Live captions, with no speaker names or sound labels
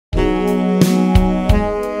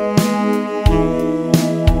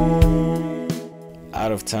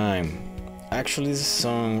Out of Time. Actually, this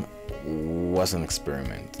song was an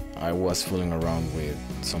experiment. I was fooling around with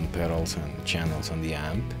some pedals and channels on the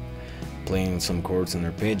amp, playing some chords and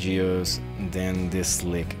arpeggios, then this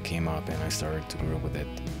lick came up and I started to groove with it.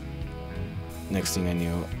 Next thing I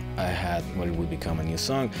knew, I had what would become a new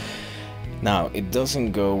song. Now, it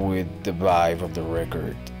doesn't go with the vibe of the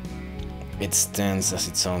record. It stands as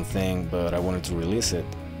its own thing, but I wanted to release it,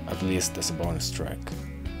 at least as a bonus track.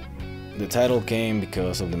 The title came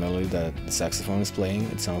because of the melody that the saxophone is playing.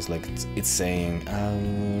 It sounds like it's saying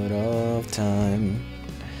out of time.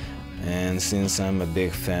 And since I'm a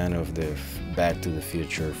big fan of the Back to the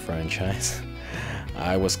Future franchise,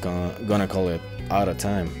 I was gonna call it Out of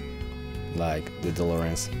Time, like the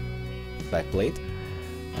DeLorean's backplate.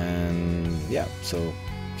 And yeah, so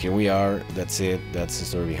here we are. That's it. That's the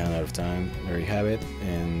story behind Out of Time. There you have it,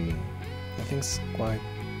 and I think it's quite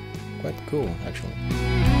cool actually.